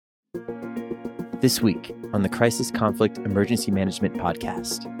This week on the Crisis Conflict Emergency Management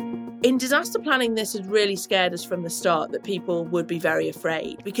Podcast. In disaster planning, this had really scared us from the start that people would be very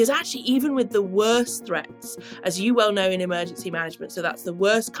afraid, because actually even with the worst threats, as you well know in emergency management, so that's the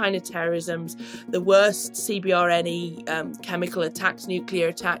worst kind of terrorisms, the worst CBRNE, chemical attacks, nuclear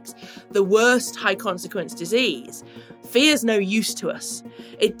attacks, the worst high consequence disease, fear's no use to us.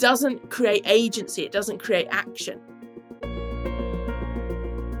 It doesn't create agency, it doesn't create action.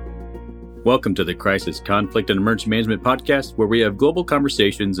 Welcome to the Crisis Conflict and Emergency Management Podcast, where we have global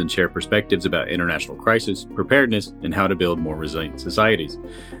conversations and share perspectives about international crisis, preparedness, and how to build more resilient societies.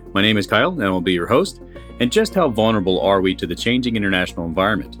 My name is Kyle, and I will be your host. And just how vulnerable are we to the changing international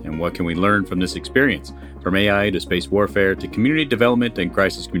environment, and what can we learn from this experience? From AI to space warfare to community development and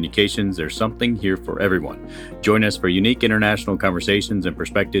crisis communications, there's something here for everyone. Join us for unique international conversations and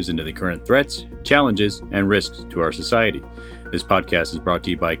perspectives into the current threats, challenges, and risks to our society. This podcast is brought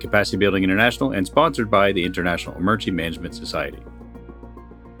to you by Capacity Building International and sponsored by the International Emergency Management Society.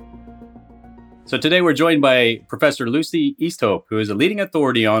 So today we're joined by Professor Lucy Easthope, who is a leading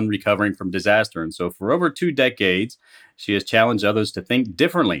authority on recovering from disaster. And so for over 2 decades, she has challenged others to think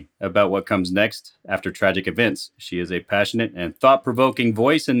differently about what comes next after tragic events. She is a passionate and thought-provoking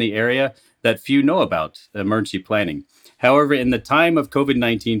voice in the area that few know about, emergency planning. However, in the time of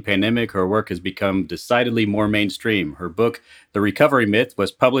COVID-19 pandemic, her work has become decidedly more mainstream. Her book, The Recovery Myth,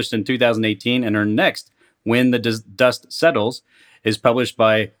 was published in 2018, and her next, When the Dust Settles, is published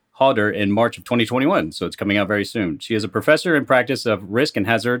by Hodder in March of 2021, so it's coming out very soon. She is a professor in practice of risk and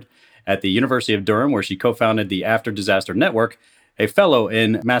hazard at the University of Durham, where she co-founded the After Disaster Network, a fellow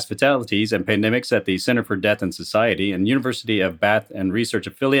in mass fatalities and pandemics at the Center for Death and Society, and University of Bath and research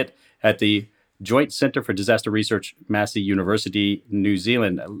affiliate at the Joint Center for Disaster Research, Massey University, New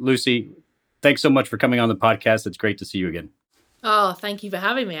Zealand. Lucy, thanks so much for coming on the podcast. It's great to see you again. Oh, thank you for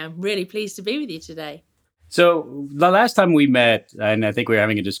having me. I'm really pleased to be with you today. So the last time we met, and I think we were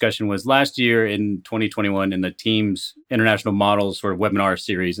having a discussion, was last year in 2021 in the Teams International Models sort of webinar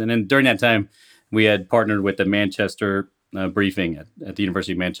series. And then during that time, we had partnered with the Manchester briefing at the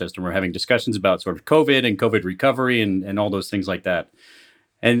University of Manchester. We're having discussions about sort of COVID and COVID recovery and all those things like that.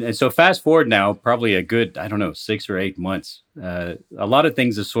 And so fast forward now, probably a good, 6 or 8 months. A lot of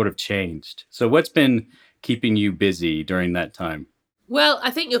things have sort of changed. So what's been keeping you busy during that time? Well,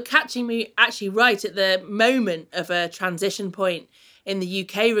 I think you're catching me actually right at the moment of a transition point in the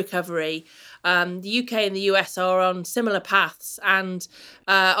UK recovery. The UK and the US are on similar paths. And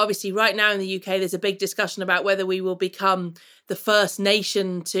obviously right now in the UK, there's a big discussion about whether we will become the first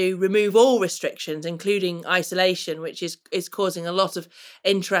nation to remove all restrictions, including isolation, which is causing a lot of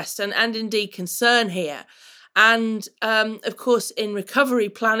interest and indeed concern here. And of course, in recovery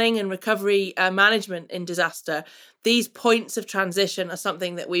planning and recovery management in disaster, these points of transition are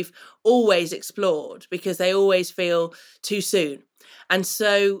something that we've always explored because they always feel too soon. And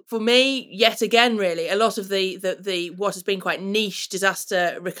so for me, yet again, really, a lot of the what has been quite niche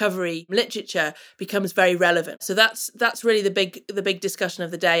disaster recovery literature becomes very relevant. So that's really the big discussion of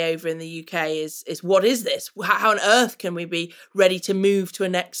the day over in the UK is what is this? How on earth can we be ready to move to a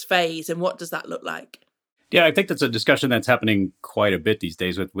next phase? And what does that look like? Yeah, I think that's a discussion that's happening quite a bit these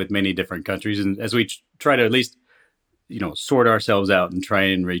days with many different countries. And as we try to at least, sort ourselves out and try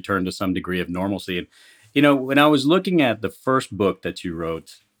and return to some degree of normalcy. And, when I was looking at the first book that you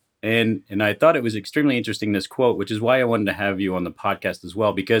wrote, and I thought it was extremely interesting, this quote, which is why I wanted to have you on the podcast as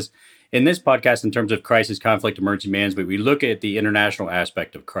well, because in this podcast, in terms of crisis, conflict, emergency management, we look at the international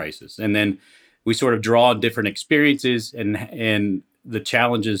aspect of crisis. And then we sort of draw different experiences and the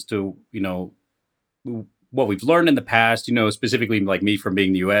challenges to, what we've learned in the past, specifically like me from being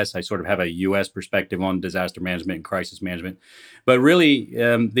in the U.S., I sort of have a U.S. perspective on disaster management and crisis management. But really,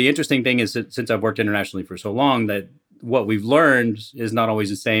 the interesting thing is that since I've worked internationally for so long, that what we've learned is not always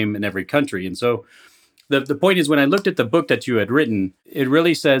the same in every country. And so the point is, when I looked at the book that you had written, it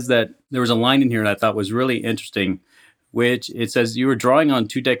really says that there was a line in here that I thought was really interesting, which it says you were drawing on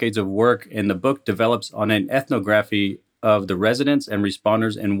 2 decades of work, and the book develops on an ethnography of the residents and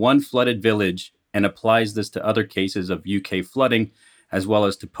responders in one flooded village and applies this to other cases of UK flooding, as well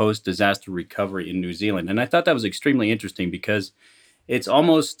as to post-disaster recovery in New Zealand. And I thought that was extremely interesting because it's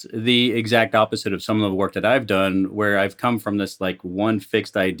almost the exact opposite of some of the work that I've done, where I've come from this like one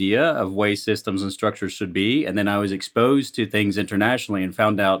fixed idea of way systems and structures should be. And then I was exposed to things internationally and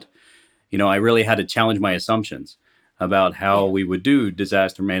found out, I really had to challenge my assumptions about how we would do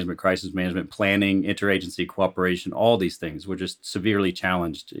disaster management, crisis management, planning, interagency cooperation. All these things were just severely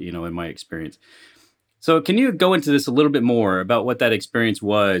challenged, in my experience. So can you go into this a little bit more about what that experience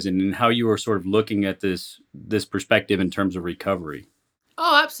was and how you were sort of looking at this perspective in terms of recovery?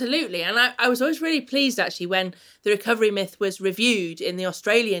 Oh, absolutely. And I was always really pleased, actually, when the recovery myth was reviewed in the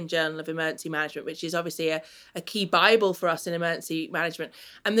Australian Journal of Emergency Management, which is obviously a key Bible for us in emergency management.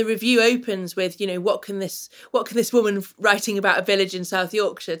 And the review opens with, what can this woman writing about a village in South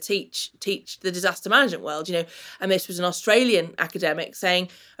Yorkshire teach the disaster management world? And this was an Australian academic saying,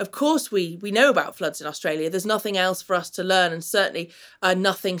 of course we know about floods in Australia. There's nothing else for us to learn, and certainly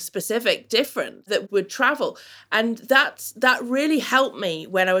nothing specific different that would travel. And that really helped me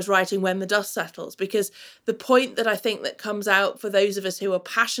when I was writing When the Dust Settles, because the point that I think that comes out for those of us who are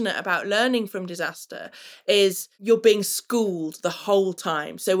passionate about learning from disaster is you're being schooled the whole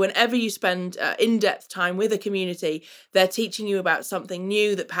time. So whenever you spend in-depth time with a community, they're teaching you about something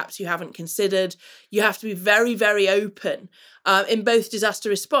new that perhaps you haven't considered. You have to be very, very open in both disaster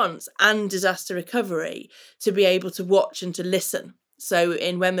response and disaster recovery to be able to watch and to listen. So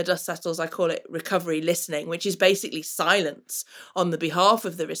in When the Dust Settles, I call it recovery listening, which is basically silence on the behalf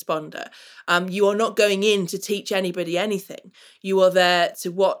of the responder. You are not going in to teach anybody anything. You are there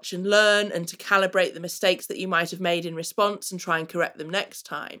to watch and learn and to calibrate the mistakes that you might have made in response and try and correct them next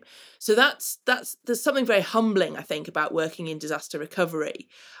time. So there's something very humbling, I think, about working in disaster recovery,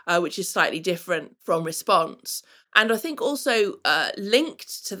 which is slightly different from response. And I think also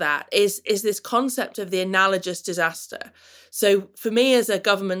linked to that is this concept of the analogous disaster. So for me as a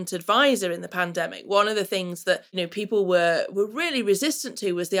government advisor in the pandemic, one of the things that people were really resistant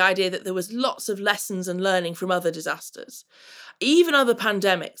to was the idea that there was lots of lessons and learning from other disasters. Even other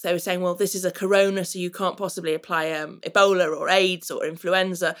pandemics, they were saying, well, this is a corona, so you can't possibly apply Ebola or AIDS or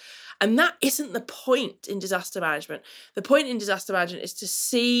influenza. And that isn't the point in disaster management. The point in disaster management is to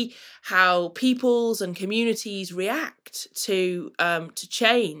see how peoples and communities react to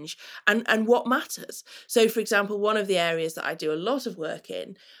change and what matters. So, for example, one of the areas that I do a lot of work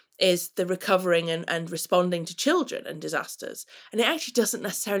in is the recovering and responding to children and disasters. And it actually doesn't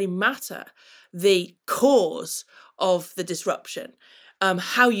necessarily matter the cause of the disruption.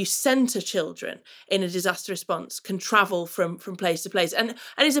 How you centre children in a disaster response can travel from place to place. And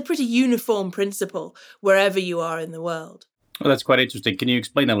it's a pretty uniform principle wherever you are in the world. Well, that's quite interesting. Can you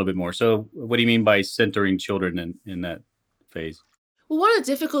explain that a little bit more? So what do you mean by centering children in that phase? Well, one of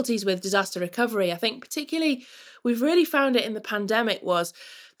the difficulties with disaster recovery, I think particularly we've really found it in the pandemic, was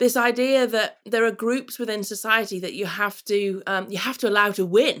this idea that there are groups within society that you have to allow to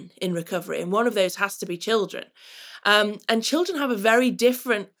win in recovery. And one of those has to be children. And children have a very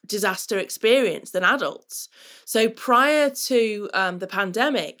different disaster experience than adults. So prior to the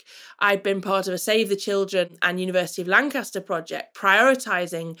pandemic, I'd been part of a Save the Children and University of Lancaster project,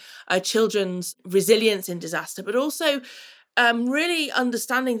 prioritising children's resilience in disaster, but also really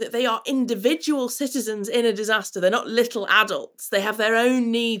understanding that they are individual citizens in a disaster. They're not little adults. They have their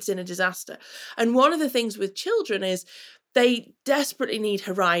own needs in a disaster. And one of the things with children is they desperately need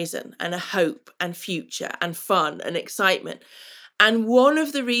horizon and a hope and future and fun and excitement. And one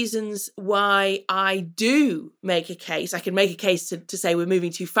of the reasons why I do make a case, I can make a case to say we're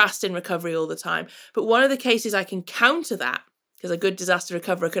moving too fast in recovery all the time, but one of the cases I can counter that, because a good disaster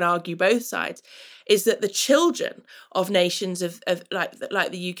recoverer can argue both sides, is that the children of nations of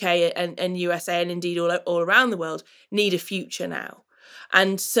like the UK and USA and indeed all around the world need a future now.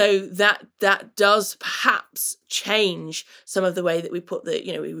 And so that does perhaps change some of the way that we put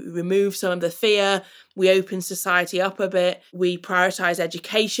we remove some of the fear, we open society up a bit, we prioritise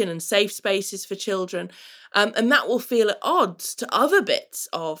education and safe spaces for children. And that will feel at odds to other bits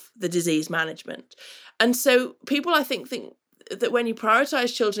of the disease management. And so people, I think that when you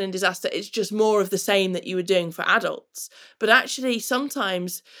prioritise children in disaster, it's just more of the same that you were doing for adults. But actually,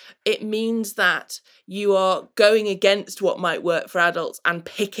 sometimes it means that you are going against what might work for adults and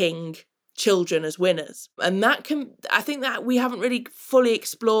picking children as winners. And I think that we haven't really fully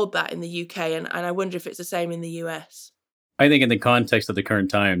explored that in the UK, and I wonder if it's the same in the US. I think in the context of the current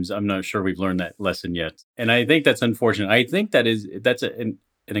times, I'm not sure we've learned that lesson yet. And I think that's unfortunate. I think that's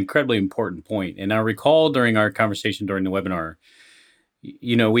an incredibly important point. And I recall during our conversation during the webinar,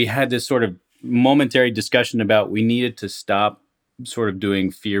 we had this sort of momentary discussion about we needed to stop sort of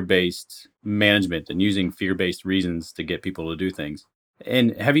doing fear-based management and using fear-based reasons to get people to do things.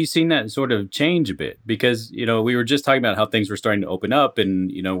 And have you seen that sort of change a bit? Because, we were just talking about how things were starting to open up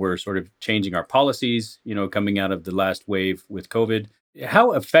and, we're sort of changing our policies, coming out of the last wave with COVID.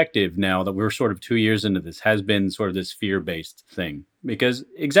 How effective now that we're sort of 2 years into this has been sort of this fear-based thing? Because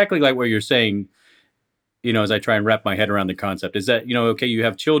exactly like what you're saying, as I try and wrap my head around the concept, is that, okay, you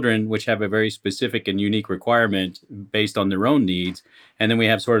have children which have a very specific and unique requirement based on their own needs. And then we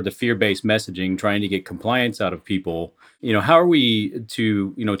have sort of the fear-based messaging trying to get compliance out of people. How are we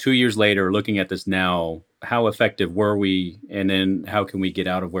to, 2 years later looking at this now, how effective were we, and then how can we get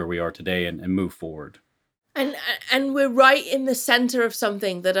out of where we are today and move forward? And we're right in the center of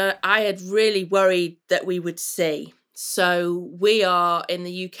something that I had really worried that we would see. So we are in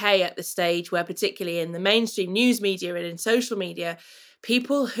the UK at the stage where, particularly in the mainstream news media and in social media,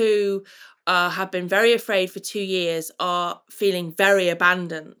 people who have been very afraid for 2 years are feeling very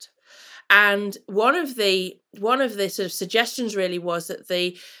abandoned. And one of the sort of suggestions really was that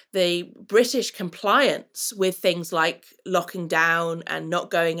the British compliance with things like locking down and not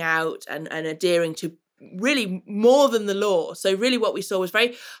going out and adhering to really more than the law. So really what we saw was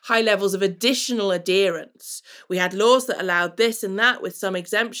very high levels of additional adherence. We had laws that allowed this and that with some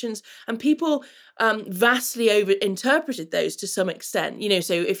exemptions, and people vastly over-interpreted those to some extent.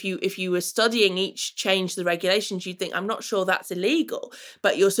 So if you were studying each change to the regulations, you'd think, I'm not sure that's illegal.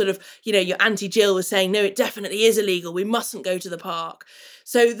 But you're sort of, your Auntie Jill was saying, no, it definitely is illegal. We mustn't go to the park.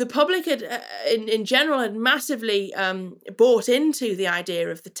 So the public had, in general, had massively bought into the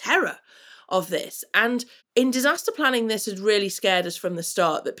idea of the terror of this. And in disaster planning, this had really scared us from the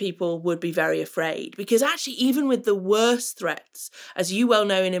start, that people would be very afraid, because actually, even with the worst threats, as you well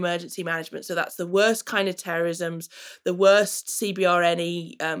know in emergency management, so that's the worst kind of terrorisms, the worst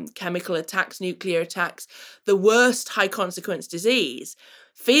CBRNE, chemical attacks, nuclear attacks, the worst high consequence disease,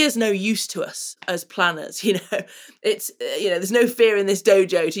 fear's no use to us as planners. It's, there's no fear in this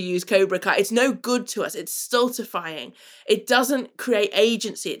dojo, to use Cobra Kai. It's no good to us. It's stultifying. It doesn't create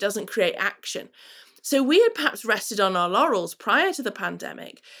agency. It doesn't create action. So we had perhaps rested on our laurels prior to the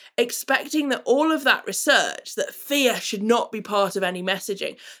pandemic, expecting that all of that research, that fear should not be part of any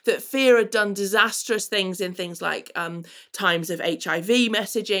messaging, that fear had done disastrous things in things like times of HIV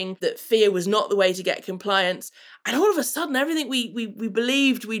messaging, that fear was not the way to get compliance. And all of a sudden, everything we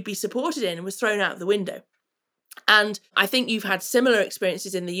believed we'd be supported in was thrown out the window. And I think you've had similar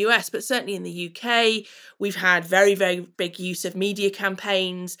experiences in the US, but certainly in the UK, we've had very, very big use of media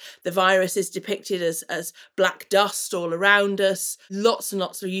campaigns. The virus is depicted as black dust all around us. Lots and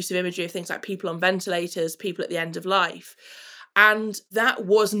lots of use of imagery of things like people on ventilators, people at the end of life. And that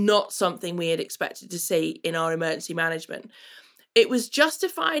was not something we had expected to see in our emergency management. It was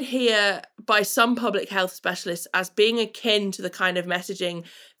justified here by some public health specialists as being akin to the kind of messaging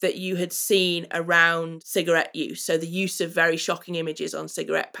that you had seen around cigarette use, so the use of very shocking images on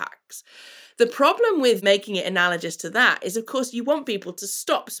cigarette packs. The problem with making it analogous to that is, of course, you want people to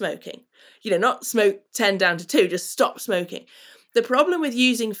stop smoking. Not smoke 10 down to 2, just stop smoking. The problem with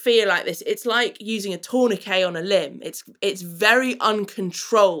using fear like this, it's like using a tourniquet on a limb. It's very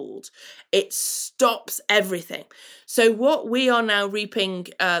uncontrolled. It stops everything. So what we are now reaping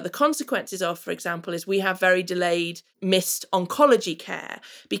the consequences of, for example, is we have very delayed, missed oncology care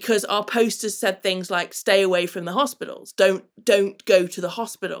because our posters said things like, stay away from the hospitals, don't go to the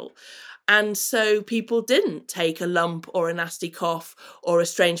hospital. And so people didn't take a lump or a nasty cough or a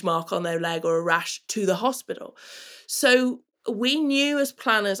strange mark on their leg or a rash to the hospital. So we knew as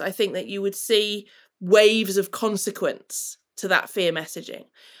planners, I think, that you would see waves of consequence to that fear messaging.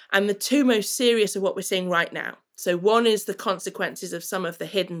 And the two most serious are what we're seeing right now. So one is the consequences of some of the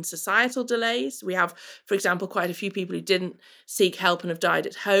hidden societal delays. We have, for example, quite a few people who didn't seek help and have died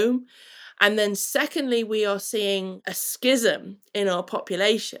at home. And then secondly, we are seeing a schism in our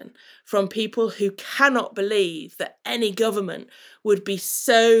population from people who cannot believe that any government would be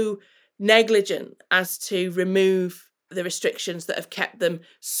so negligent as to remove the restrictions that have kept them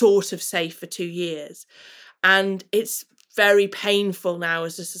sort of safe for 2 years. And it's very painful now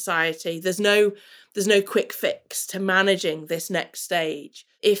as a society. There's no quick fix to managing this next stage.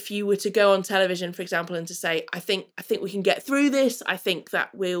 If you were to go on television, for example, and to say, I think we can get through this, I think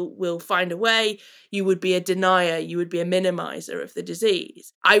that we'll find a way, you would be a denier, you would be a minimiser of the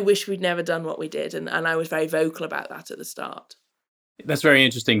disease. I wish we'd never done what we did, and I was very vocal about that at the start. That's very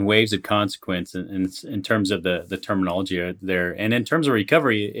interesting, waves of consequence in terms of the terminology there. And in terms of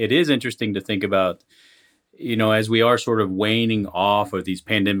recovery, it is interesting to think about, as we are sort of waning off of these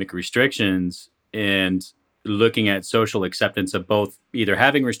pandemic restrictions and looking at social acceptance of both either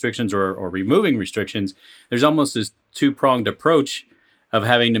having restrictions or removing restrictions, there's almost this two-pronged approach of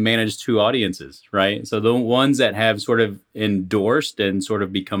having to manage two audiences, right? So the ones that have sort of endorsed and sort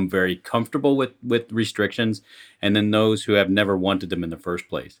of become very comfortable with restrictions, and then those who have never wanted them in the first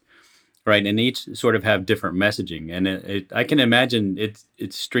place, right? And each sort of have different messaging. And I can imagine it's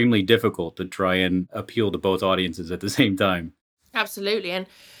extremely difficult to try and appeal to both audiences at the same time. Absolutely. And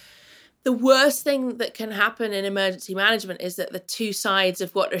The worst thing that can happen in emergency management is that the two sides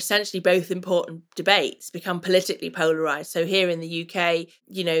of what are essentially both important debates become politically polarised. So here in the UK,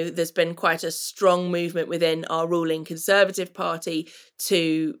 there's been quite a strong movement within our ruling Conservative Party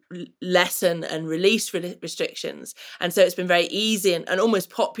to lessen and release restrictions. And so it's been very easy and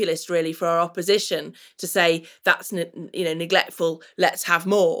almost populist, really, for our opposition to say that's neglectful, let's have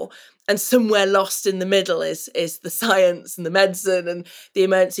more. And somewhere lost in the middle is the science and the medicine and the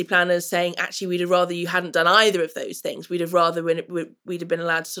emergency planners saying, actually, we'd have rather you hadn't done either of those things. We'd have rather we'd have been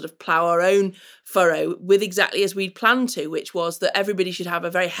allowed to sort of plough our own furrow with exactly as we'd planned to, which was that everybody should have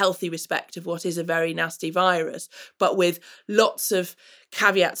a very healthy respect of what is a very nasty virus, but with lots of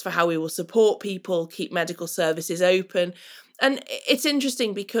caveats for how we will support people, keep medical services open. And it's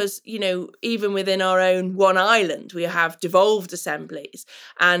interesting because, even within our own one island, we have devolved assemblies,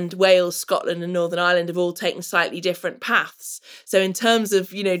 and Wales, Scotland and Northern Ireland have all taken slightly different paths. So in terms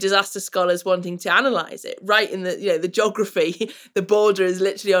of, disaster scholars wanting to analyse it, right in the geography, the border is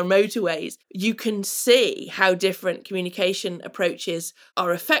literally on motorways. You can see how different communication approaches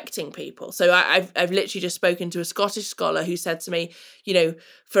are affecting people. So I've literally just spoken to a Scottish scholar who said to me,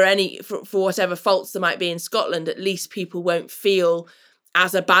 for whatever faults there might be in Scotland, at least people won't feel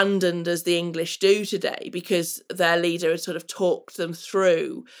as abandoned as the English do today because their leader has sort of talked them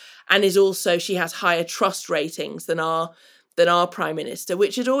through, and she has higher trust ratings than our Prime Minister,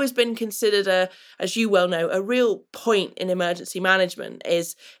 which had always been considered as you well know, a real point in emergency management.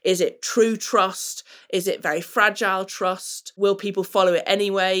 Is it true trust? Is it very fragile trust? Will people follow it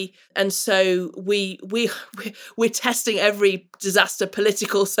anyway? And so we're testing every disaster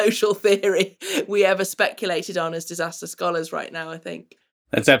political social theory we ever speculated on as disaster scholars right now, I think.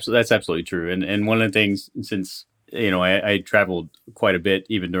 That's absolutely true. And one of the things, since I traveled quite a bit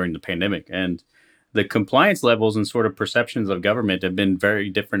even during the pandemic, and the compliance levels and sort of perceptions of government have been very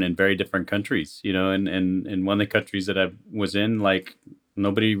different in very different countries, and one of the countries that I was in, like,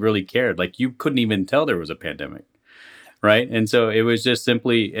 nobody really cared. Like, you couldn't even tell there was a pandemic. Right. And so it was just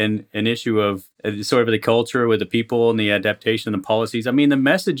simply an issue of sort of the culture with the people and the adaptation and the policies. I mean, the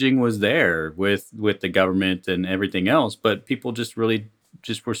messaging was there with the government and everything else, but people just were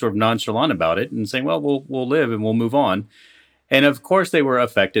sort of nonchalant about it and saying, well, we'll live and we'll move on. And of course, they were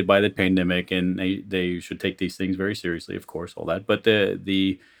affected by the pandemic, and they should take these things very seriously, of course, all that. But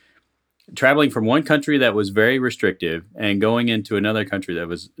the traveling from one country that was very restrictive and going into another country that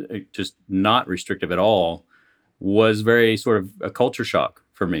was just not restrictive at all was very sort of a culture shock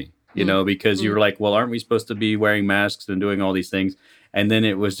for me, because you were like, well, aren't we supposed to be wearing masks and doing all these things? And then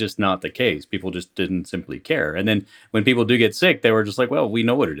it was just not the case. People just didn't simply care. And then when people do get sick, they were just like, well, we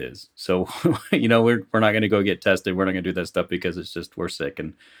know what it is. So, we're not going to go get tested. We're not going to do that stuff because it's just, we're sick,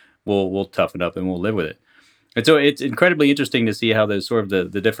 and we'll toughen up and we'll live with it. And so it's incredibly interesting to see how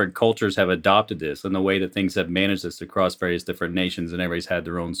the different cultures have adopted this and the way that things have managed this across various different nations, and everybody's had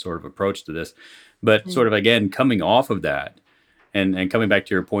their own sort of approach to this. But sort of, again, coming off of that, and coming back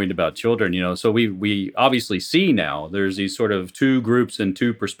to your point about children, so we obviously see now there's these sort of two groups and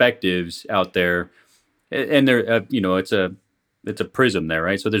two perspectives out there, and there, it's a prism there,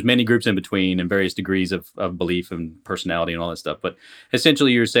 right? So there's many groups in between and various degrees of belief and personality and all that stuff. But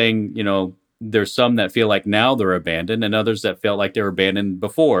essentially, you're saying, there's some that feel like now they're abandoned, and others that felt like they were abandoned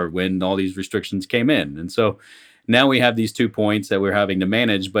before when all these restrictions came in. And so now we have these 2 points that we're having to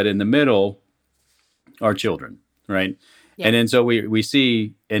manage, but in the middle are children, right? Yeah. And then so we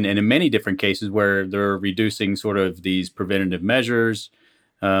see, and in many different cases where they're reducing sort of these preventative measures,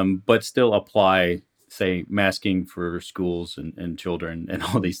 but still apply, say, masking for schools and children and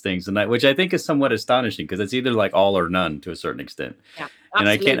all these things, and which I think is somewhat astonishing, because it's either like all or none to a certain extent. Yeah, and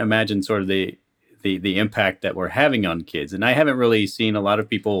I can't imagine sort of the impact that we're having on kids. And I haven't really seen a lot of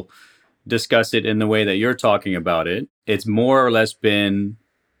people discuss it in the way that you're talking about it. It's more or less been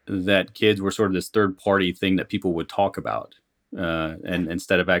that kids were sort of this third party thing that people would talk about, and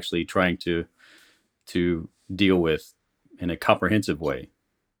instead of actually trying to deal with in a comprehensive way.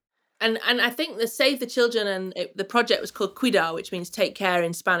 And I think the Save the Children, and the project was called Cuidar, which means take care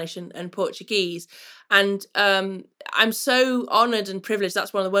in Spanish and Portuguese. And I'm so honoured and privileged.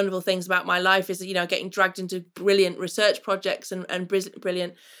 That's one of the wonderful things about my life, is that, getting dragged into brilliant research projects and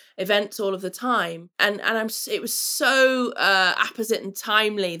brilliant events all of the time. And it was so apposite and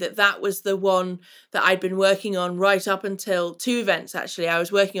timely that was the one that I'd been working on right up until 2 events, actually. I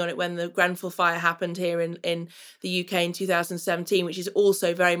was working on it when the Grenfell fire happened here in the UK in 2017, which is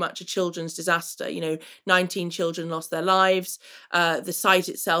also very much a children's disaster. 19 children lost their lives. The site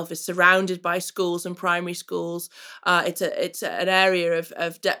itself is surrounded by schools and primary schools. It's an area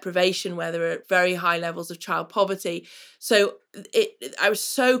of deprivation where there are very high levels of child poverty. So I was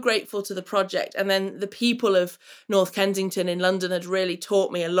so grateful to the project. And then the people of North Kensington in London had really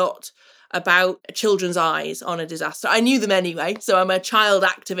taught me a lot about children's eyes on a disaster. I knew them anyway, so I'm a child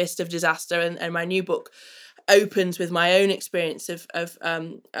activist of disaster, and my new book opens with my own experience of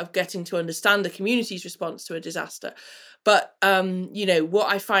getting to understand the community's response to a disaster. But what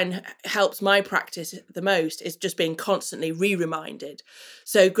I find helps my practice the most is just being constantly reminded.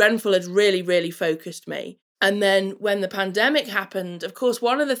 So Grenfell had really, really focused me. And then when the pandemic happened, of course,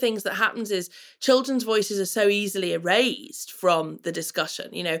 one of the things that happens is children's voices are so easily erased from the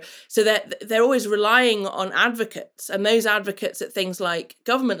discussion, so they're always relying on advocates. And those advocates at things like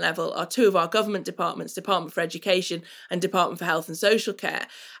government level are two of our government departments, Department for Education and Department for Health and Social Care.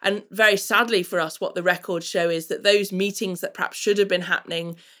 And very sadly for us, what the records show is that those meetings that perhaps should have been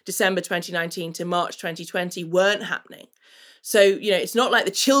happening December 2019 to March 2020 weren't happening. So, it's not like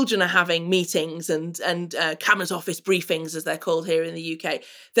the children are having meetings and Cabinet Office briefings, as they're called here in the UK.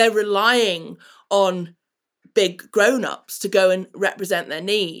 They're relying on big grown-ups to go and represent their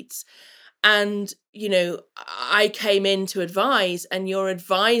needs. And, I came in to advise, and you're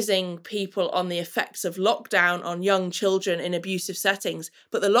advising people on the effects of lockdown on young children in abusive settings,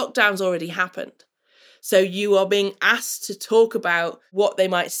 but the lockdown's already happened. So you are being asked to talk about what they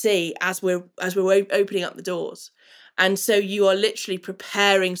might see as we're opening up the doors. And so you are literally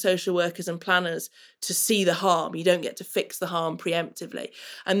preparing social workers and planners to see the harm. You don't get to fix the harm preemptively.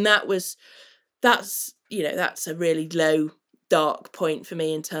 And that's a really low, dark point for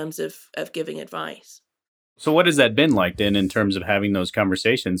me in terms of giving advice. So what has that been like then in terms of having those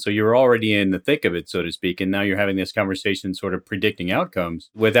conversations? So you're already in the thick of it, so to speak, and now you're having this conversation sort of predicting outcomes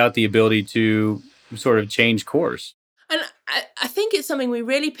without the ability to sort of change course. And I think it's something we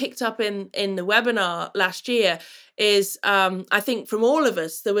really picked up in the webinar last year is, I think from all of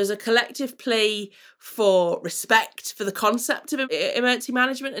us, there was a collective plea for respect for the concept of emergency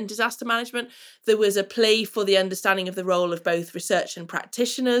management and disaster management. There was a plea for the understanding of the role of both research and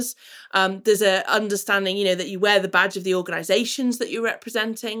practitioners. There's an understanding, that you wear the badge of the organisations that you're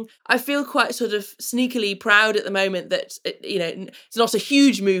representing. I feel quite sort of sneakily proud at the moment that, it's not a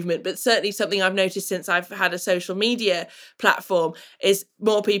huge movement, but certainly something I've noticed since I've had a social media platform is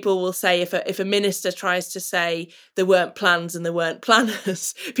more people will say if a minister tries to say there weren't plans and there weren't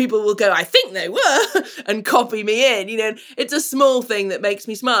planners, people will go, I think they were, and copy me in. It's a small thing that makes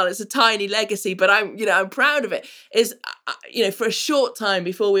me smile. It's a tiny legacy, but I'm proud of it. Is, for a short time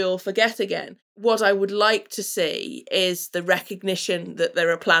before we all forget again, what I would like to see is the recognition that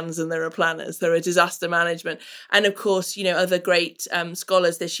there are plans and there are planners, there are disaster management. And of course, other great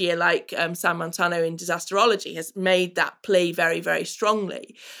scholars this year, like Sam Montano in disasterology, has made that plea very, very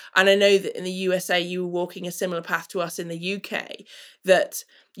strongly. And I know that in the USA, you were walking a similar path to us in the UK, that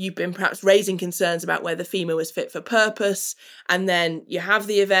you've been perhaps raising concerns about whether FEMA was fit for purpose, and then you have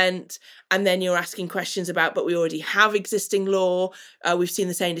the event, and then you're asking questions about, but we already have existing law. We've seen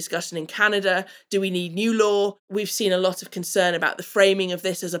the same discussion in Canada. Do we need new law? We've seen a lot of concern about the framing of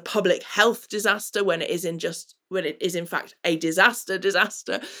this as a public health disaster when it is in fact a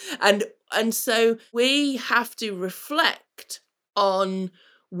disaster. And so we have to reflect on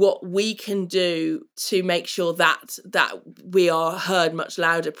what we can do to make sure that we are heard much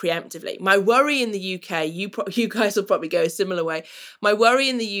louder preemptively. My worry in the UK, you guys will probably go a similar way. My worry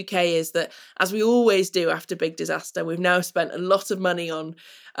in the UK is that, as we always do after big disaster, we've now spent a lot of money on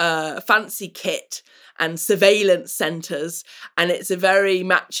fancy kit and surveillance centres, and it's a very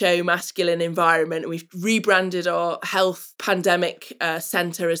macho, masculine environment. We've rebranded our health pandemic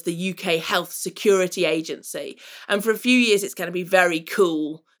centre as the UK Health Security Agency, and for a few years it's going to be very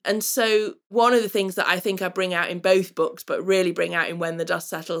cool. And so one of the things that I think I bring out in both books, but really bring out in When the Dust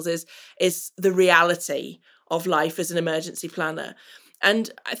Settles, is the reality of life as an emergency planner. And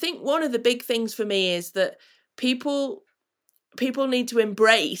I think one of the big things for me is that people need to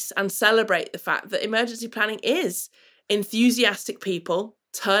embrace and celebrate the fact that emergency planning is enthusiastic people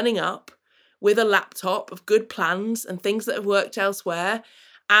turning up with a laptop of good plans and things that have worked elsewhere,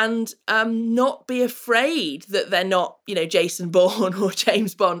 and not be afraid that they're not, Jason Bourne or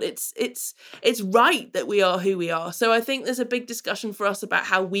James Bond. It's right that we are who we are. So I think there's a big discussion for us about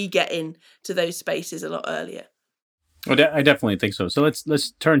how we get into those spaces a lot earlier. Well, I definitely think so. So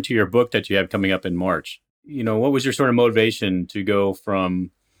let's turn to your book that you have coming up in March. What was your sort of motivation to go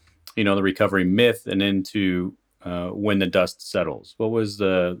from, the recovery myth and into When the Dust Settles? What was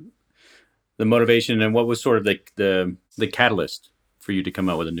the motivation, and what was sort of the catalyst for you to come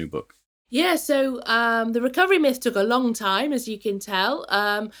out with a new book? Yeah, so the recovery myth took a long time, as you can tell.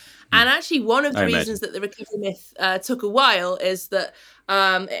 And actually, one of the I reasons imagine. that the recovery myth took a while is that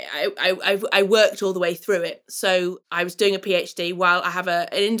I worked all the way through it. So I was doing a PhD while I have an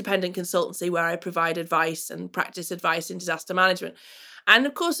independent consultancy where I provide advice and practice advice in disaster management. And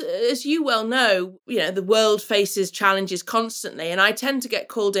of course, as you well know, the world faces challenges constantly. And I tend to get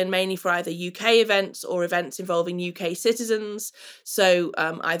called in mainly for either UK events or events involving UK citizens. So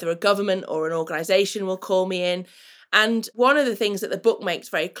either a government or an organisation will call me in. And one of the things that the book makes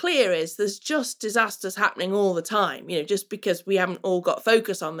very clear is there's just disasters happening all the time, just because we haven't all got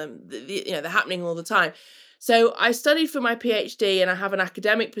focus on them, they're happening all the time. So I studied for my PhD and I have an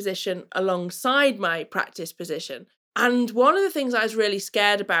academic position alongside my practice position. And one of the things I was really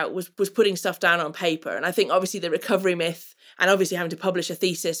scared about was putting stuff down on paper. And I think obviously the recovery myth and obviously having to publish a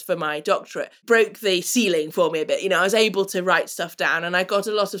thesis for my doctorate broke the ceiling for me a bit. I was able to write stuff down and I got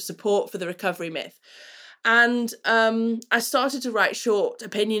a lot of support for the recovery myth. And I started to write short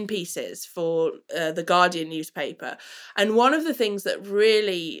opinion pieces for the Guardian newspaper. And one of the things that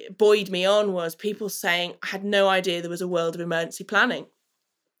really buoyed me on was people saying, I had no idea there was a world of emergency planning.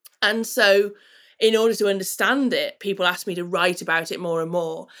 And so in order to understand it, people asked me to write about it more and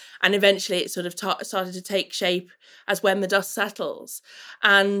more. And eventually it sort of started to take shape as When the Dust Settles.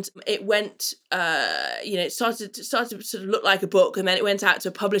 And it went, it started to sort of look like a book, and then it went out to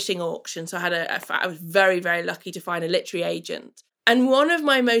a publishing auction. So I was very, very lucky to find a literary agent. And one of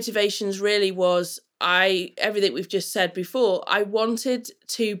my motivations really was everything we've just said before, I wanted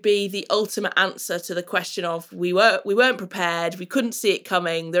to be the ultimate answer to the question of we weren't prepared, we couldn't see it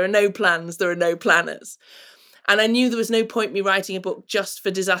coming, there are no plans, there are no planners. And I knew there was no point me writing a book just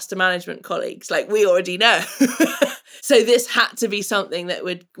for disaster management colleagues, like we already know. So this had to be something that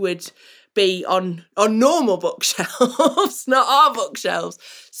would be on normal bookshelves, not our bookshelves.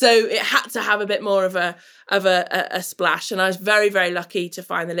 So it had to have a bit more of a splash. And I was very, very lucky to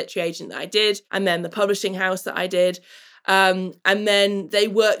find the literary agent that I did, and then the publishing house that I did. And then they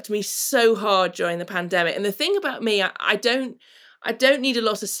worked me so hard during the pandemic. And the thing about me, I don't need a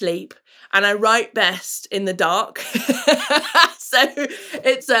lot of sleep, and I write best in the dark. So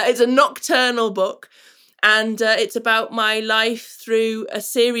it's a nocturnal book. And it's about my life through a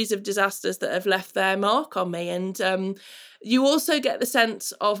series of disasters that have left their mark on me. And you also get the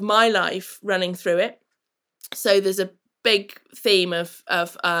sense of my life running through it. So there's a big theme of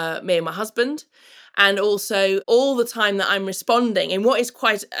me and my husband, and also all the time that I'm responding in what is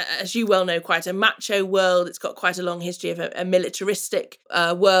quite, as you well know, quite a macho world. It's got quite a long history of a militaristic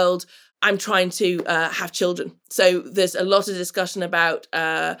world. I'm trying to have children. So there's a lot of discussion about,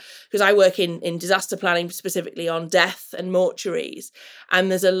 because I work in disaster planning, specifically on death and mortuaries.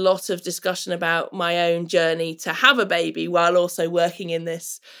 And there's a lot of discussion about my own journey to have a baby while also working in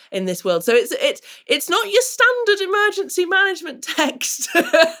this world. So it's not your standard emergency management text,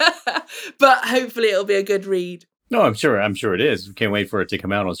 but hopefully it'll be a good read. No, I'm sure it is. Can't wait for it to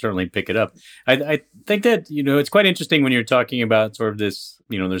come out. I'll certainly pick it up. I think that, it's quite interesting when you're talking about sort of this,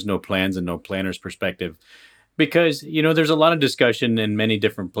 there's no plans and no planners perspective, because, there's a lot of discussion in many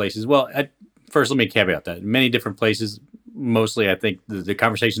different places. Well, first, let me caveat that. In many different places, mostly I think the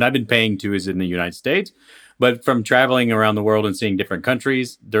conversation I've been paying to is in the United States. But from traveling around the world and seeing different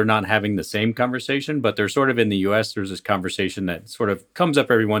countries, they're not having the same conversation. But they're sort of in the US, there's this conversation that sort of comes up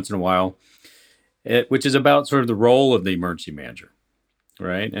every once in a while, which is about sort of the role of the emergency manager,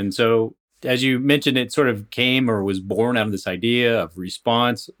 right? And so, as you mentioned, it sort of came or was born out of this idea of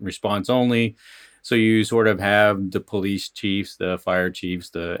response only. So you sort of have the police chiefs, the fire chiefs,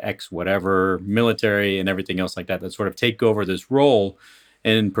 the ex whatever, military, and everything else like that sort of take over this role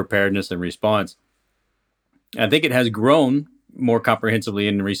in preparedness and response. I think it has grown more comprehensively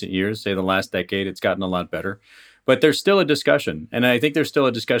in recent years, say the last decade. It's gotten a lot better. But there's still a discussion. And I think there's still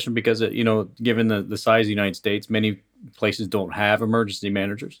a discussion because, given the size of the United States, many places don't have emergency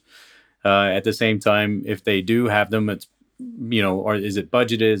managers. At the same time, if they do have them, it's, or is it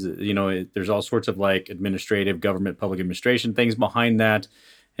budgeted? There's all sorts of like administrative, government, public administration things behind that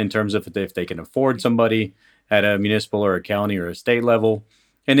in terms of if they can afford somebody at a municipal or a county or a state level.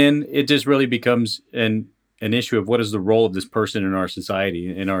 And then it just really becomes an issue of what is the role of this person in our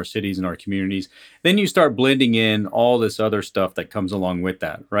society, in our cities, in our communities. Then you start blending in all this other stuff that comes along with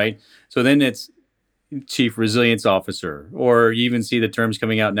that, right? So then it's chief resilience officer, or you even see the terms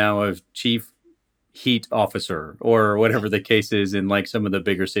coming out now of chief heat officer, or whatever the case is in like some of the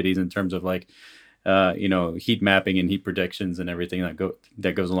bigger cities in terms of like, heat mapping and heat predictions and everything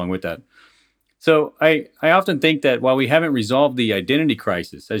that goes along with that. So I often think that while we haven't resolved the identity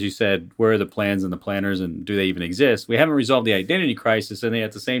crisis, as you said, where are the plans and the planners and do they even exist? We haven't resolved the identity crisis, and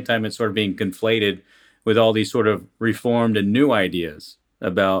at the same time, it's sort of being conflated with all these sort of reformed and new ideas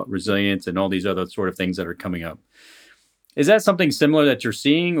about resilience and all these other sort of things that are coming up. Is that something similar that you're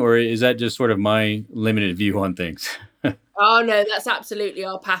seeing, or is that just sort of my limited view on things? Oh no, that's absolutely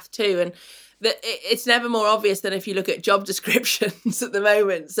our path too. And it's never more obvious than if you look at job descriptions at the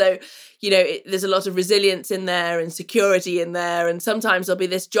moment. So, there's a lot of resilience in there and security in there. And sometimes there'll be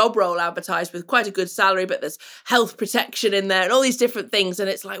this job role advertised with quite a good salary, but there's health protection in there and all these different things. And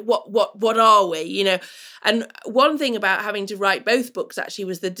it's like, what are we, And one thing about having to write both books actually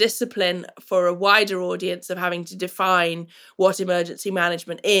was the discipline for a wider audience of having to define what emergency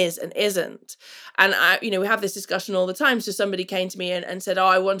management is and isn't. And we have this discussion all the time. So somebody came to me and said, oh,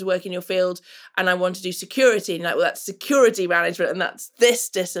 I want to work in your field and I want to do security. And well, that's security management and that's this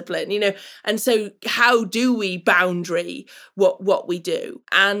discipline, And so how do we boundary what we do?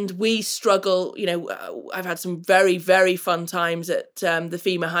 And we struggle, I've had some very, very fun times at the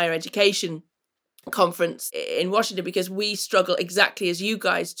FEMA Higher Education conference in Washington, because we struggle exactly as you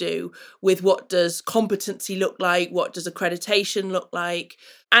guys do with what does competency look like, what does accreditation look like.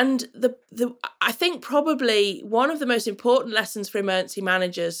 And I think probably one of the most important lessons for emergency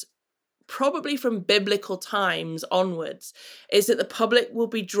managers, probably from biblical times onwards, is that the public will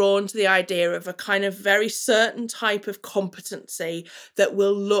be drawn to the idea of a kind of very certain type of competency that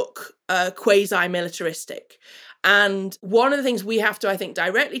will look quasi-militaristic. And one of the things we have to, I think,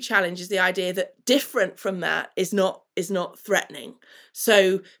 directly challenge is the idea that different from that is not threatening.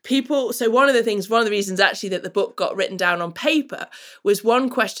 So one of the reasons actually that the book got written down on paper was one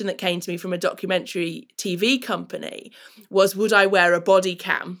question that came to me from a documentary TV company was, would I wear a body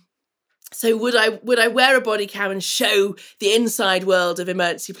cam? So would I wear a body cam and show the inside world of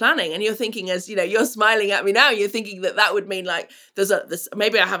emergency planning? And you're thinking, as you're smiling at me now, you're thinking that would mean like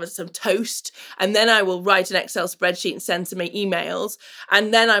maybe I have some toast and then I will write an Excel spreadsheet and send some emails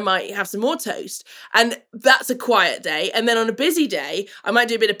and then I might have some more toast. And that's a quiet day. And then on a busy day, I might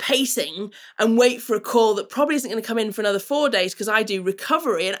do a bit of pacing and wait for a call that probably isn't going to come in for another 4 days because I do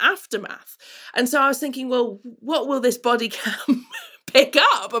recovery and aftermath. And so I was thinking, well, what will this body cam pick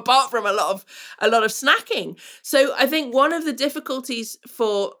up apart from a lot of snacking? So I think one of the difficulties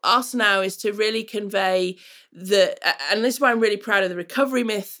for us now is to really convey and this is why I'm really proud of the recovery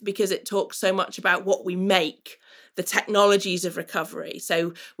myth, because it talks so much about what we make, the technologies of recovery.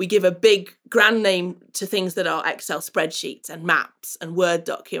 So we give a big grand name to things that are Excel spreadsheets and maps and Word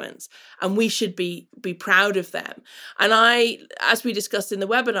documents, and we should be proud of them. And as we discussed in the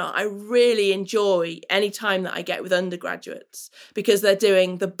webinar, I really enjoy any time that I get with undergraduates, because they're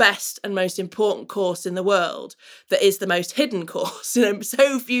doing the best and most important course in the world that is the most hidden course.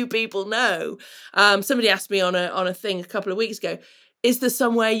 So few people know. Somebody asked me on a thing a couple of weeks ago, is there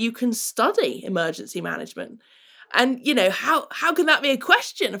somewhere you can study emergency management? And, how can that be a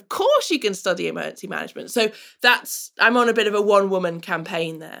question? Of course you can study emergency management. So I'm on a bit of a one-woman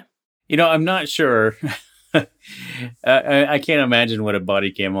campaign there. I'm not sure. I can't imagine what a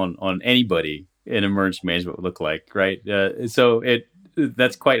body cam on anybody in emergency management would look like, right?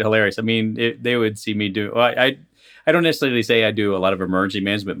 That's quite hilarious. I mean, they would see me do. I don't necessarily say I do a lot of emergency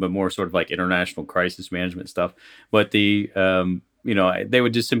management, but more sort of like international crisis management stuff. But they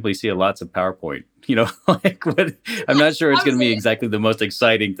would just simply see lots of PowerPoint. I'm not sure it's going to be exactly the most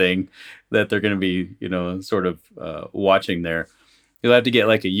exciting thing that they're going to be, sort of watching there. You'll have to get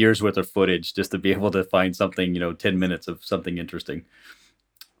like a year's worth of footage just to be able to find something, 10 minutes of something interesting.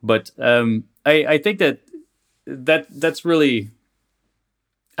 But I think that's really,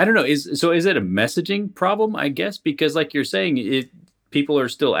 I don't know. Is it a messaging problem, I guess? Because like you're saying, people are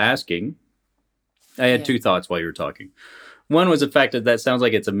still asking. I had two thoughts while you were talking. One was the fact that sounds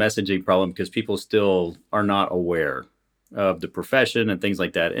like it's a messaging problem because people still are not aware of the profession and things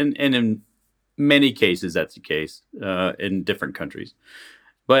like that. And in many cases, that's the case in different countries.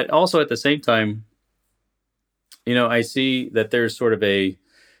 But also at the same time, I see that there's sort of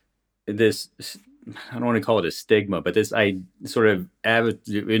this, I don't want to call it a stigma, but this sort of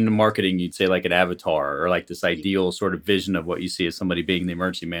in the marketing, you'd say like an avatar or like this ideal sort of vision of what you see as somebody being the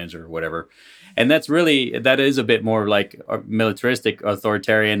emergency manager or whatever. And that is a bit more like militaristic,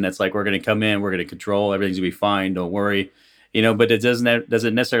 authoritarian. That's like, we're going to come in, we're going to control, everything's going to be fine, don't worry. But it doesn't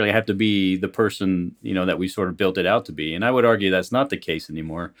necessarily have to be the person, that we sort of built it out to be. And I would argue that's not the case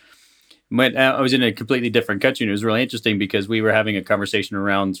anymore. But I was in a completely different country, and it was really interesting because we were having a conversation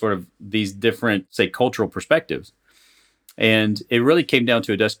around sort of these different, say, cultural perspectives. And it really came down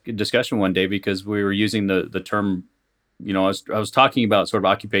to a discussion one day because we were using the term I was talking about sort of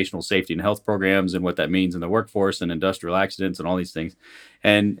occupational safety and health programs and what that means in the workforce and industrial accidents and all these things.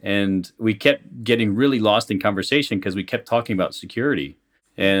 And we kept getting really lost in conversation because we kept talking about security.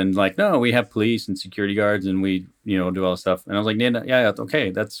 And like, no, we have police and security guards and we, do all this stuff. And I was like, yeah,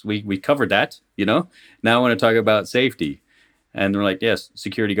 okay, we covered that, Now I want to talk about safety. And they're like, yes,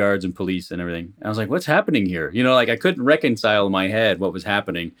 security guards and police and everything. And I was like, what's happening here? I couldn't reconcile in my head what was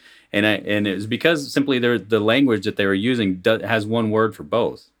happening. And it was because simply the language that they were using has one word for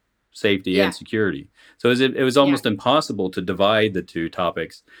both, safety and security. So it was almost impossible to divide the two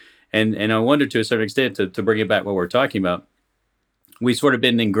topics. And I wonder to a certain extent, to bring it back what we're talking about, we've sort of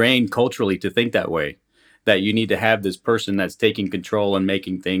been ingrained culturally to think that way, that you need to have this person that's taking control and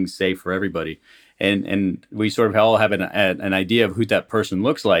making things safe for everybody. And we sort of all have an idea of who that person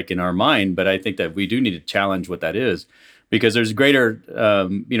looks like in our mind, but I think that we do need to challenge what that is, because there's greater,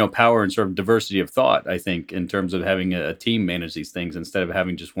 power and sort of diversity of thought, I think, in terms of having a team manage these things instead of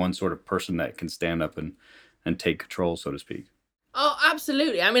having just one sort of person that can stand up and take control, so to speak. Oh,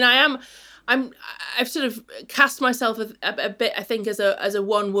 absolutely. I mean, I've sort of cast myself a bit, I think, as a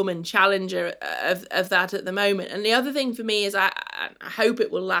one-woman challenger of that at the moment. And the other thing for me is I hope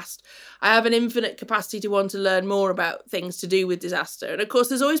it will last. I have an infinite capacity to want to learn more about things to do with disaster. And of course,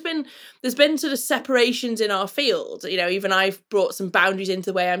 there's been sort of separations in our field. Even I've brought some boundaries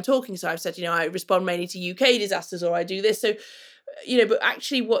into the way I'm talking. So I've said, I respond mainly to UK disasters, or I do this. So but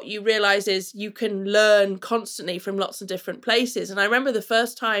actually what you realize is you can learn constantly from lots of different places. And I remember the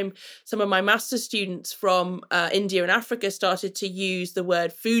first time some of my master's students from India and Africa started to use the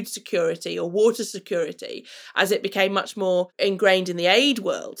word food security or water security as it became much more ingrained in the aid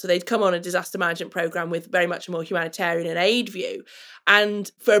world. So they'd come on a disaster management program with very much a more humanitarian and aid view. And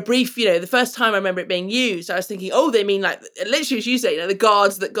for a brief, the first time I remember it being used, I was thinking, oh, they mean like, literally as you say, the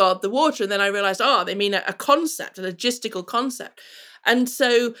guards that guard the water. And then I realized, they mean a concept, a logistical concept. And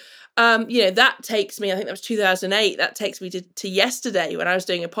so, that takes me, I think that was 2008, that takes me to yesterday when I was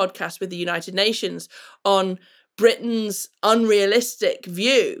doing a podcast with the United Nations on Britain's unrealistic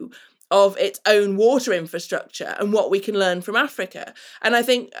view of its own water infrastructure and what we can learn from Africa. And I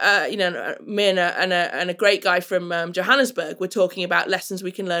think, me and a great guy from Johannesburg were talking about lessons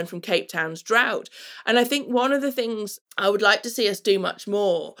we can learn from Cape Town's drought. And I think one of the things I would like to see us do much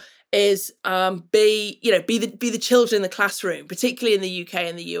more is be the children in the classroom, particularly in the UK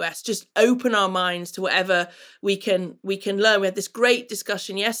and the US. Just open our minds to whatever we can learn. We had this great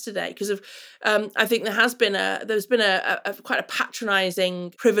discussion yesterday because of I think there's been a quite a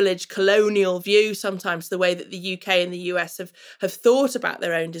patronising, privileged, colonial view sometimes to the way that the UK and the US have thought about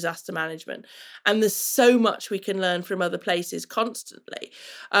their own disaster management. And there's so much we can learn from other places constantly.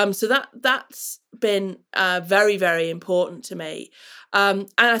 So that's been very, very important to me. And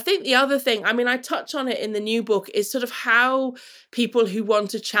I think the other thing, I touch on it in the new book, is sort of how people who want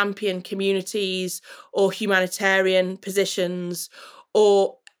to champion communities or humanitarian positions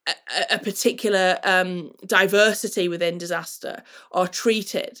or a particular diversity within disaster are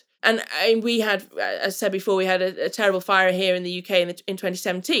treated. And we had, as I said before, we had a terrible fire here in the UK in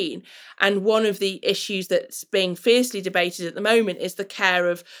 2017. And one of the issues that's being fiercely debated at the moment is the care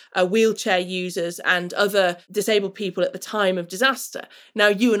of wheelchair users and other disabled people at the time of disaster. Now,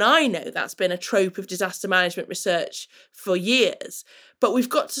 you and I know that's been a trope of disaster management research for years. But we've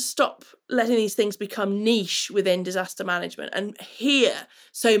got to stop letting these things become niche within disaster management and hear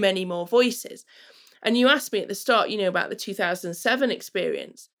so many more voices. And you asked me at the start, about the 2007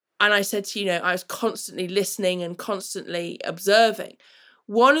 experience. And I said to you, I was constantly listening and constantly observing.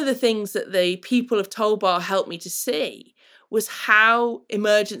 One of the things that the people of Tolbar helped me to see was how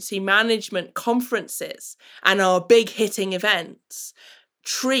emergency management conferences and our big hitting events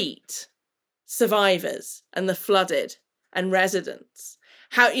treat survivors and the flooded and residents.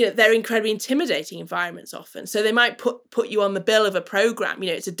 How, they're incredibly intimidating environments often. So they might put you on the bill of a program,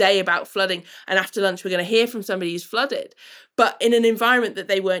 it's a day about flooding and after lunch we're going to hear from somebody who's flooded, but in an environment that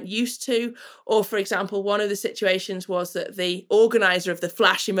they weren't used to. Or for example, one of the situations was that the organizer of the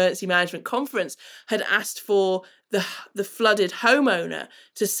Flash Emergency Management Conference had asked for the flooded homeowner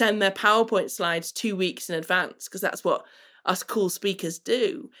to send their PowerPoint slides 2 weeks in advance, because that's what us cool speakers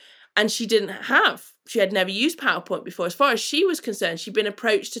do. And she had never used PowerPoint before. As far as she was concerned, she'd been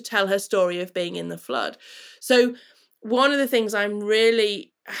approached to tell her story of being in the flood. So one of the things I'm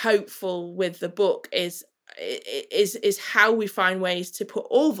really hopeful with the book is how we find ways to put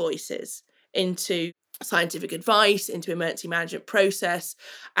all voices into scientific advice, into emergency management process,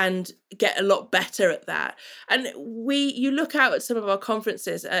 and get a lot better at that. And you look out at some of our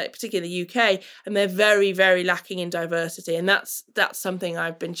conferences, particularly in the UK, and they're very, very lacking in diversity. And that's something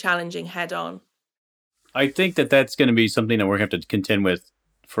I've been challenging head on. I think that that's going to be something that we're going to have to contend with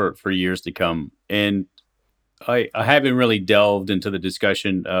for years to come. And I haven't really delved into the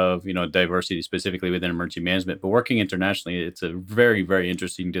discussion of, diversity specifically within emergency management, but working internationally, it's a very, very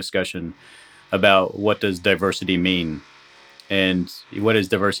interesting discussion about what does diversity mean and what does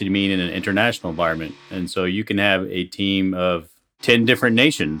diversity mean in an international environment. And so you can have a team of 10 different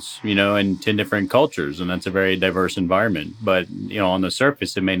nations, and 10 different cultures, and that's a very diverse environment. But, on the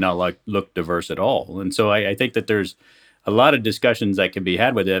surface, it may not look diverse at all. And so I think that there's a lot of discussions that can be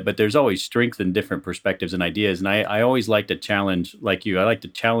had with it, but there's always strength in different perspectives and ideas. And I always like to challenge, like you, I like to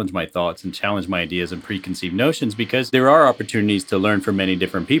challenge my thoughts and challenge my ideas and preconceived notions, because there are opportunities to learn from many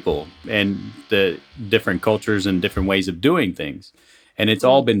different people and the different cultures and different ways of doing things. And it's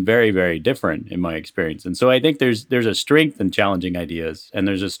all been very, very different in my experience. And so I think there's a strength in challenging ideas, and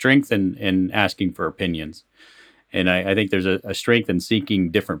there's a strength in asking for opinions. And I think there's a strength in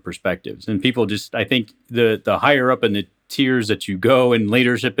seeking different perspectives. And people just, I think the higher up in the tiers that you go in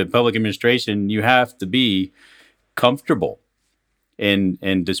leadership and public administration, you have to be comfortable in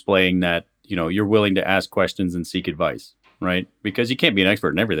displaying that, you're willing to ask questions and seek advice, right? Because you can't be an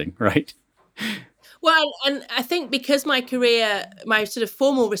expert in everything, right? Well, and I think because my sort of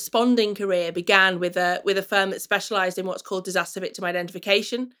formal responding career began with a firm that specialised in what's called disaster victim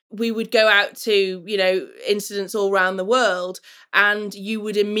identification, we would go out to, incidents all around the world, and you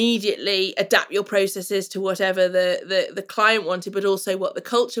would immediately adapt your processes to whatever the client wanted, but also what the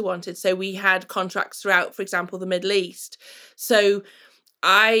culture wanted. So we had contracts throughout, for example, the Middle East. So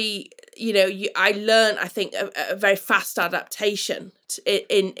I learned, I think, a very fast adaptation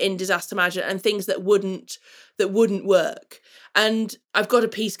in disaster management and things that wouldn't work. And I've got a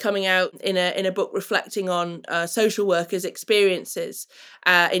piece coming out in a book reflecting on social workers' experiences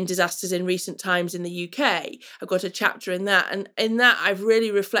in disasters in recent times in the UK. I've got a chapter in that, and in that I've really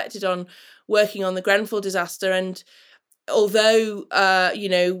reflected on working on the Grenfell disaster. And although,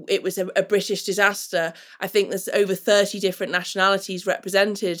 it was a British disaster, I think there's over 30 different nationalities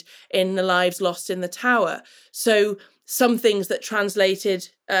represented in the lives lost in the tower. So some things that translated,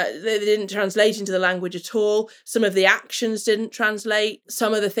 they didn't translate into the language at all. Some of the actions didn't translate.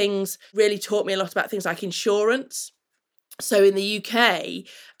 Some of the things really taught me a lot about things like insurance. So in the UK,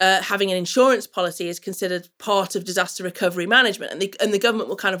 having an insurance policy is considered part of disaster recovery management, and the government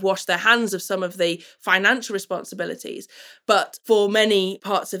will kind of wash their hands of some of the financial responsibilities. But for many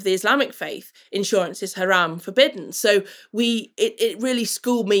parts of the Islamic faith, insurance is haram, forbidden. So it really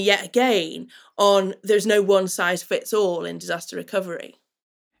schooled me yet again on there's no one size fits all in disaster recovery.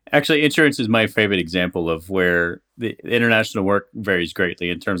 Actually, insurance is my favorite example of where the international work varies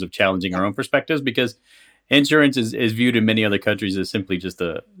greatly in terms of challenging our own perspectives, because insurance is viewed in many other countries as simply just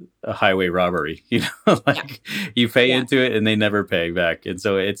a highway robbery. You pay into it and they never pay back. And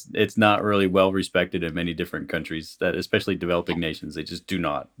so it's not really well respected in many different countries, that especially developing nations, they just do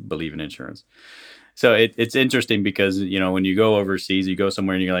not believe in insurance. So it's interesting because, when you go overseas, you go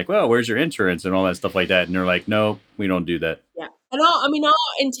somewhere and you're like, well, where's your insurance and all that stuff like that. And they're like, no, we don't do that. Yeah. And our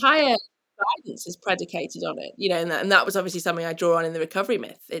entire guidance is predicated on it, and that was obviously something I draw on in the recovery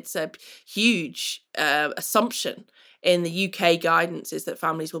myth. It's a huge assumption in the UK guidance is that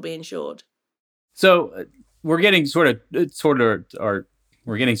families will be insured. So we're getting sort of towards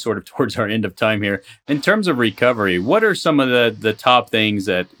our end of time here. In terms of recovery, what are some of the top things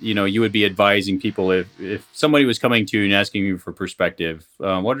that you would be advising people if somebody was coming to you and asking you for perspective?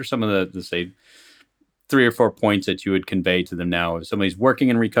 What are some of the say 3 or 4 points that you would convey to them now if somebody's working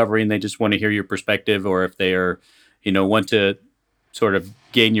in recovery and they just want to hear your perspective, or if they are, want to sort of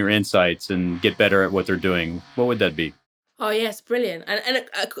gain your insights and get better at what they're doing? What would that be? Oh, yes, brilliant. And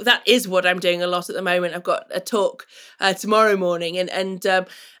that is what I'm doing a lot at the moment. I've got a talk tomorrow morning, and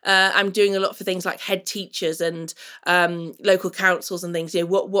I'm doing a lot for things like head teachers and local councils and things,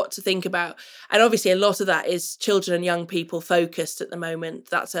 what to think about. And obviously a lot of that is children and young people focused at the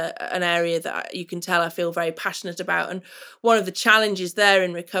moment. That's an area that you can tell I feel very passionate about. And one of the challenges there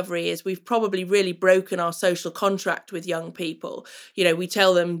in recovery is we've probably really broken our social contract with young people. We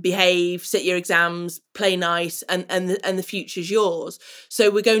tell them behave, sit your exams, play nice, and the future's yours. So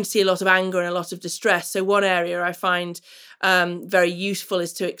we're going to see a lot of anger and a lot of distress. So one area I find very useful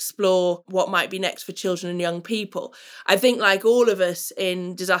is to explore what might be next for children and young people. I think, like all of us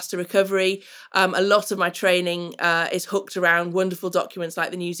in disaster recovery, a lot of my training is hooked around wonderful documents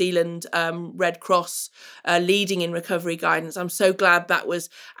like the New Zealand Red Cross leading in recovery guidance. I'm so glad that was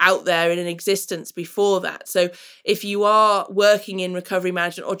out there and in existence before that. So if you are working in recovery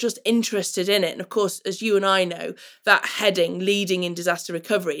management or just interested in it, and of course, as you and I know, that heading, leading in disaster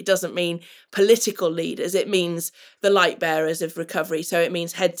recovery, doesn't mean political leaders. It means the light bearers of recovery. So it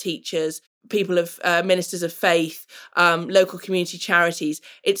means head teachers, people of ministers of faith, local community charities.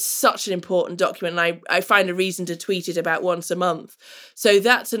 It's such an important document, and I find a reason to tweet it about once a month. So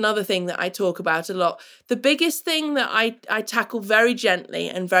that's another thing that I talk about a lot. The biggest thing that I tackle very gently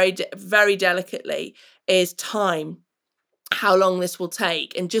and very delicately is time. How long this will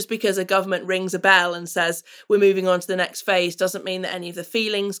take. And just because a government rings a bell and says we're moving on to the next phase doesn't mean that any of the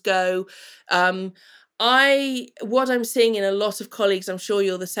feelings go. What I'm seeing in a lot of colleagues, I'm sure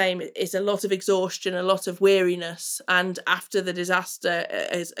you're the same, is a lot of exhaustion, a lot of weariness. And after the disaster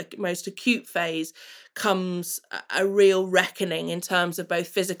is a most acute phase comes a real reckoning in terms of both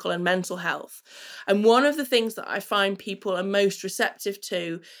physical and mental health. And one of the things that I find people are most receptive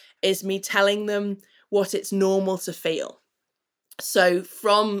to is me telling them what it's normal to feel. So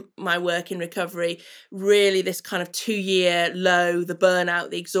from my work in recovery, really this kind of 2-year low, the burnout,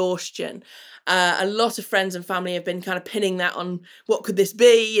 the exhaustion, a lot of friends and family have been kind of pinning that on what could this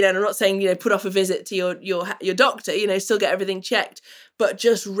be, and I'm not saying, put off a visit to your doctor, still get everything checked, but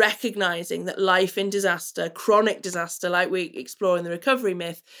just recognizing that life in disaster, chronic disaster, like we explore in the recovery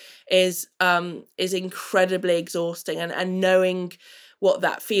myth, is incredibly exhausting, and knowing what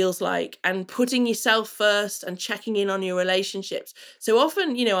that feels like and putting yourself first and checking in on your relationships. So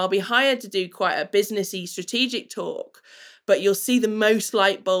often, I'll be hired to do quite a businessy strategic talk, but you'll see the most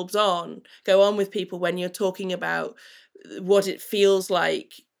light bulbs go on with people when you're talking about what it feels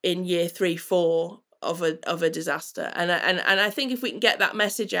like in year 3, 4 of a disaster. And I think if we can get that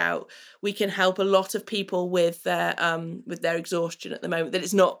message out, we can help a lot of people with their exhaustion at the moment, that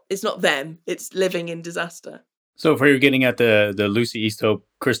it's not them, it's living in disaster. So if we were getting at the Lucy Easthope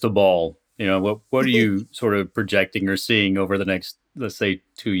crystal ball, what are you sort of projecting or seeing over the next, let's say,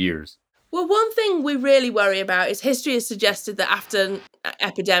 2 years? Well, one thing we really worry about is history has suggested that after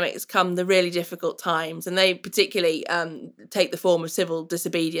epidemics come the really difficult times, and they particularly take the form of civil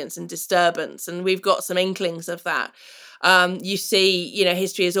disobedience and disturbance, and we've got some inklings of that. You see,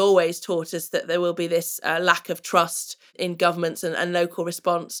 history has always taught us that there will be this lack of trust in governments and local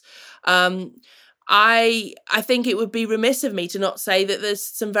response. I think it would be remiss of me to not say that there's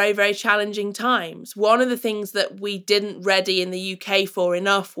some very, very challenging times. One of the things that we didn't ready in the UK for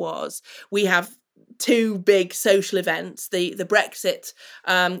enough was we have 2 big social events. The Brexit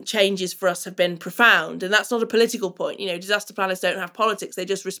changes for us have been profound, and that's not a political point. Disaster planners don't have politics; they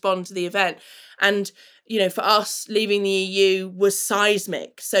just respond to the event. And for us, leaving the EU was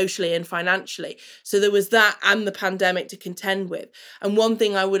seismic socially and financially. So there was that and the pandemic to contend with. And one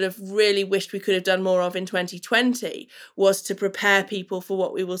thing I would have really wished we could have done more of in 2020 was to prepare people for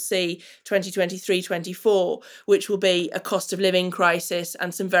what we will see 2023, 24, which will be a cost of living crisis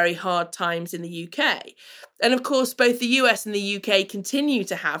and some very hard times in the UK. And of course, both the US and the UK continue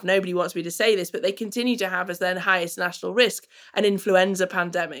to have, nobody wants me to say this, but they continue to have as their highest national risk an influenza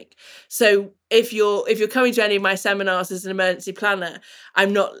pandemic. So if you're coming to any of my seminars as an emergency planner,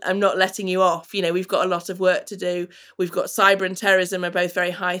 I'm not letting you off. We've got a lot of work to do. We've got cyber and terrorism are both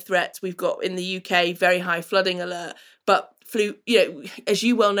very high threats. We've got in the UK very high flooding alert. But flu, as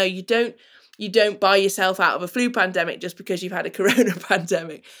you well know, you don't buy yourself out of a flu pandemic just because you've had a corona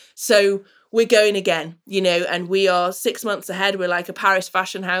pandemic. So we're going again, and we are 6 months ahead. We're like a Paris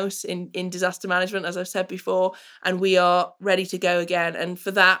fashion house in disaster management, as I've said before, and we are ready to go again. And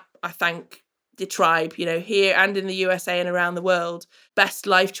for that, I thank the tribe, here and in the USA and around the world. Best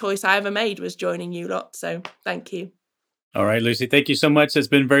life choice I ever made was joining you lot. So thank you. All right, Lucy, thank you so much. It's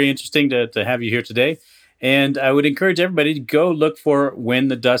been very interesting to have you here today. And I would encourage everybody to go look for When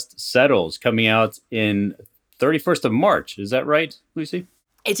the Dust Settles, coming out in 31st of March. Is that right, Lucy?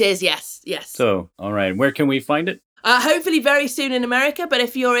 It is, yes. So, all right. Where can we find it? Hopefully very soon in America, but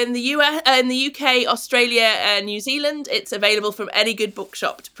if you're in the US, in the UK, Australia, and New Zealand, it's available from any good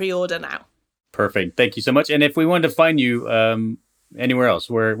bookshop to pre-order now. Perfect. Thank you so much. And if we wanted to find you anywhere else,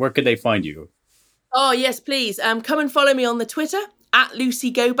 where could they find you? Oh, yes, please. Come and follow me on the Twitter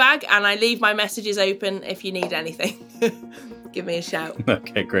 @LucyGobag, and I leave my messages open if you need anything. Give me a shout.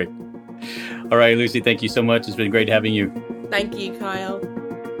 Okay, great. All right, Lucy, thank you so much. It's been great having you. Thank you, Kyle.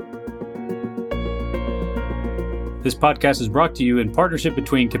 This podcast is brought to you in partnership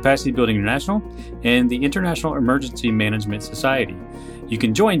between Capacity Building International and the International Emergency Management Society. You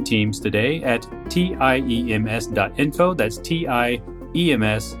can join teams today at tiems.info. That's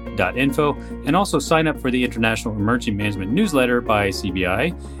tiems.info. And also sign up for the International Emergency Management newsletter by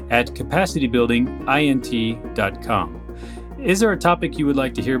CBI at capacitybuildingint.com. Is there a topic you would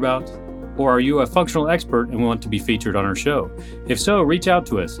like to hear about? Or are you a functional expert and want to be featured on our show? If so, reach out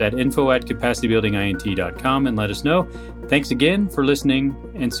to us at info@capacitybuildingint.com and let us know. Thanks again for listening,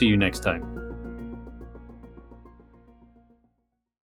 and see you next time.